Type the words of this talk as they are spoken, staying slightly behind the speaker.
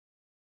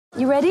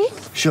You ready?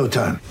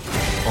 Showtime.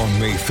 On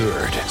May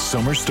 3rd,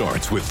 summer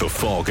starts with The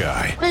Fall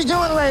Guy. Let's do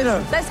it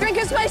later. Let's drink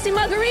a spicy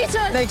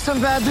margarita. Make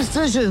some bad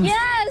decisions.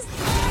 Yes!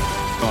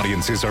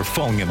 Audiences are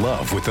falling in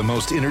love with the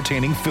most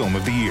entertaining film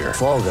of the year.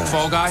 Fall Guy.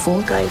 Fall Guy?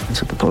 Fall Guy.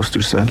 That's what the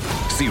poster said.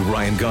 See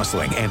Ryan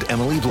Gosling and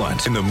Emily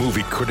Blunt in the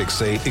movie critics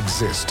say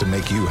exists to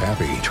make you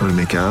happy. Trying to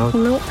make it out?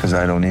 Nope. Because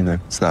I don't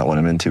either. It's not what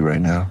I'm into right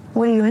now.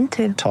 What are you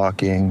into?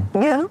 Talking.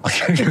 Yeah.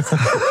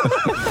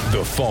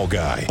 The Fall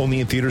Guy.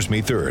 Only in theaters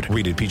May 3rd.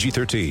 Rated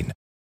PG-13.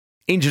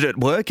 Injured at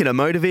work in a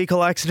motor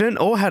vehicle accident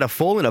or had a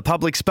fall in a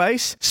public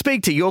space?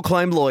 Speak to Your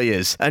Claim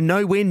Lawyers, a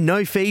no-win,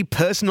 no-fee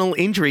personal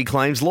injury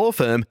claims law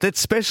firm that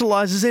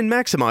specialises in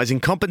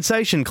maximising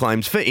compensation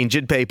claims for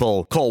injured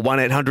people. Call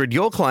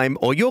 1-800-YOUR-CLAIM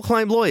or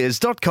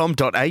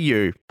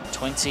yourclaimlawyers.com.au.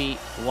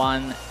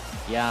 21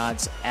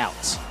 yards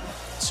out.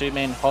 Two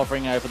men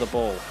hovering over the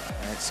ball.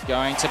 And it's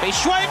going to be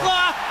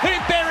Schwegler who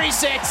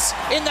buries it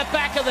in the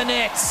back of the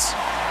nets.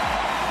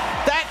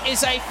 That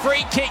is a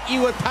free kick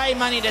you would pay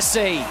money to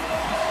see.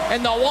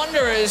 And the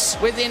Wanderers,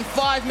 within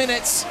 5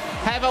 minutes,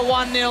 have a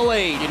 1-0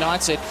 lead.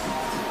 United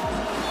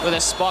with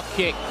a spot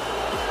kick.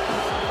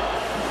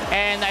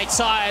 And they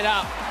tie it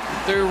up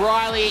through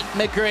Riley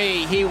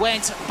McGree. He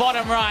went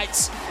bottom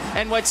right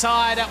and we're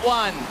tied at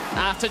 1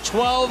 after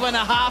 12 and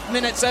a half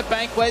minutes at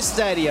Bankwest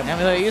Stadium. And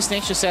with Houston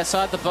just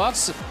outside the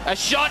box, a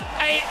shot,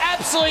 an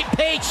absolute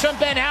peach from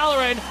Ben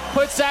Halloran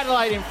puts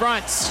Adelaide in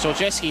front.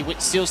 Storjeski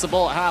steals the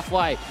ball at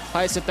halfway,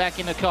 plays it back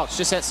into Cox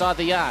just outside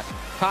the arc.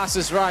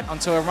 Passes right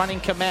onto a running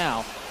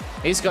Kamau.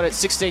 He's got it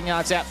 16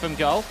 yards out from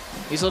goal.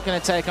 He's looking to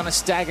take on a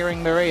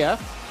staggering Maria.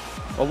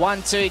 A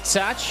 1-2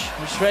 touch.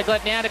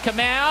 Schwegler now to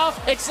Kamau.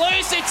 It's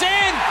loose, it's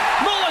in!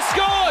 Muller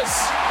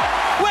scores!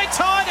 We're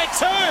tied at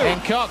 2!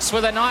 And Cox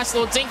with a nice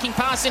little dinking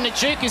pass into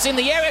Duke, who's in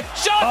the area.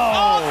 Shot!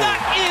 Oh,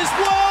 that is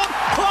world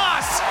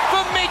class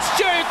from Mitch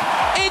Duke.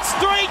 It's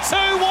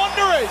 3-2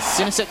 Wanderers. It's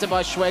intercepted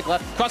by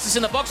Schwegler. Cox is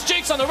in the box.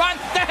 Duke's on the run.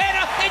 The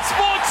header. It's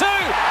 4-2.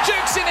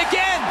 Duke's in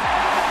again.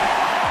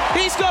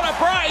 He's got a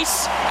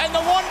brace, and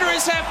the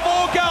Wanderers have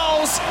 4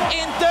 goals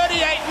in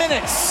 38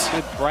 minutes.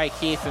 Good break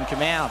here from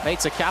Kamau.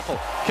 Beats a couple.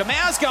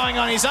 Kamau's going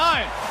on his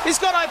own. He's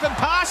got open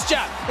pasture.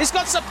 He's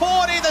got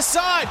support either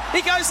side.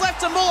 He goes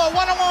left to Muller,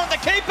 one-on-one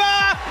with the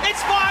keeper.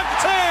 It's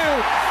 5-2.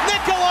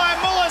 Nikolai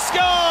Muller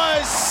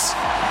scores.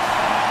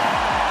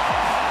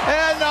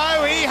 And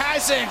no, he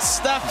hasn't.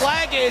 The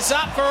flag is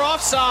up for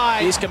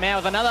offside. Here's Kamau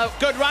with another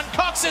good run.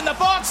 Cox in the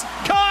box.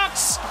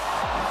 Cox!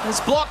 It's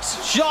blocked,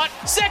 shot,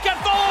 second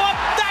follow-up,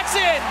 that's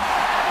in!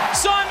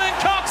 Simon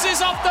Cox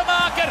is off the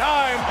mark at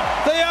home.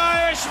 The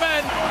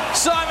Irishman,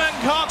 Simon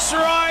Cox,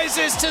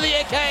 rises to the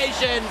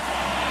occasion.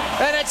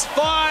 And it's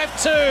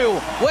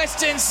 5-2,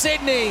 Western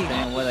Sydney.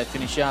 Depending on where they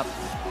finish up.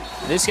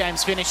 This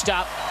game's finished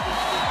up.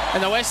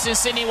 And the Western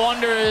Sydney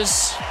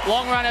Wanderers'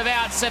 long run of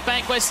outs at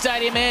Bankwest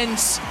Stadium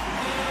ends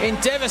in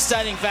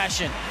devastating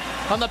fashion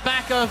on the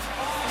back of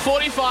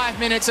 45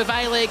 minutes of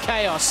A-League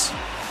chaos,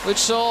 which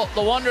saw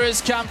the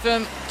Wanderers come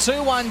from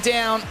 2-1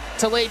 down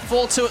to lead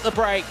 4-2 at the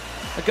break.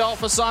 A goal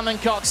for Simon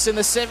Cox in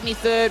the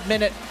 73rd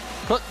minute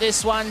put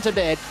this one to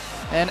bed.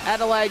 And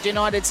Adelaide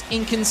United's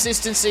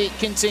inconsistency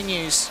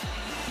continues.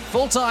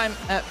 Full-time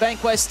at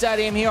Bankwest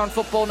Stadium here on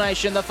Football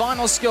Nation. The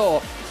final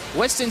score,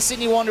 Western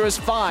Sydney Wanderers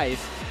 5,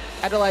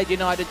 Adelaide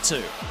United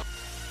 2.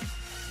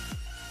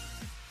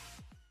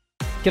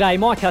 G'day,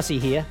 Mike Hussey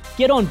here.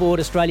 Get on board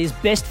Australia's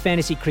best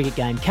fantasy cricket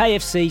game,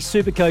 KFC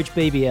Supercoach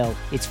BBL.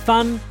 It's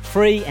fun,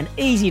 free and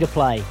easy to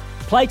play.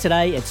 Play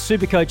today at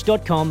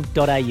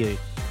supercoach.com.au.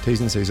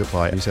 T's and C's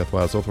apply. New South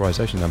Wales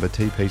authorisation number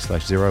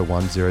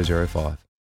TP/01005.